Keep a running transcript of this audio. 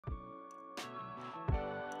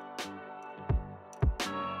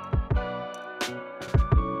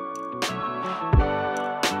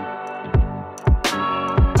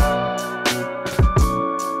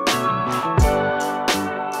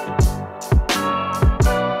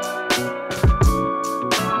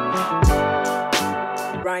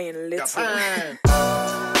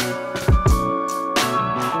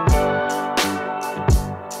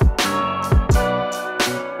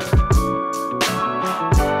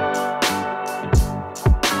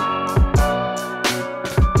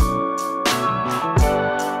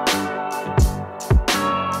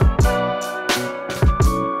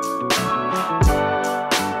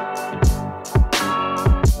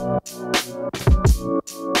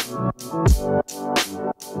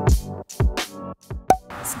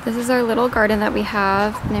This is our little garden that we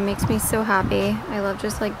have, and it makes me so happy. I love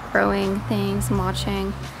just like growing things and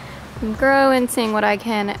watching them grow and seeing what I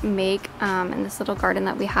can make in this little garden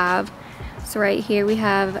that we have. So right here we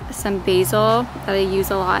have some basil that I use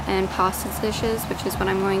a lot in pasta dishes, which is what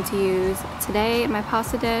I'm going to use today in my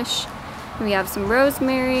pasta dish. And we have some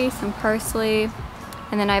rosemary, some parsley,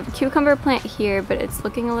 and then I have a cucumber plant here, but it's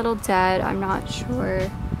looking a little dead. I'm not sure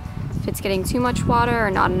if it's getting too much water or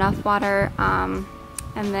not enough water.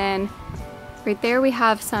 And then right there we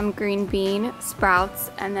have some green bean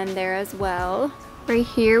sprouts, and then there as well. Right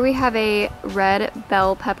here we have a red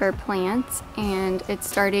bell pepper plant, and it's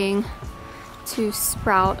starting to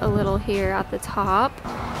sprout a little here at the top.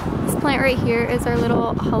 This plant right here is our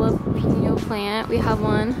little jalapeno plant. We have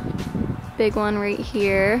one big one right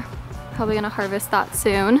here. Probably gonna harvest that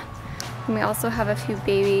soon. And we also have a few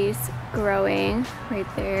babies growing right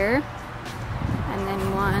there. And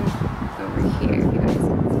then one over here, if you guys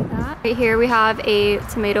can see that. Right here we have a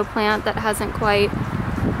tomato plant that hasn't quite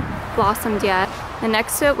blossomed yet. And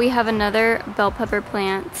next to it we have another bell pepper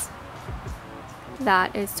plant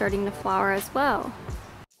that is starting to flower as well.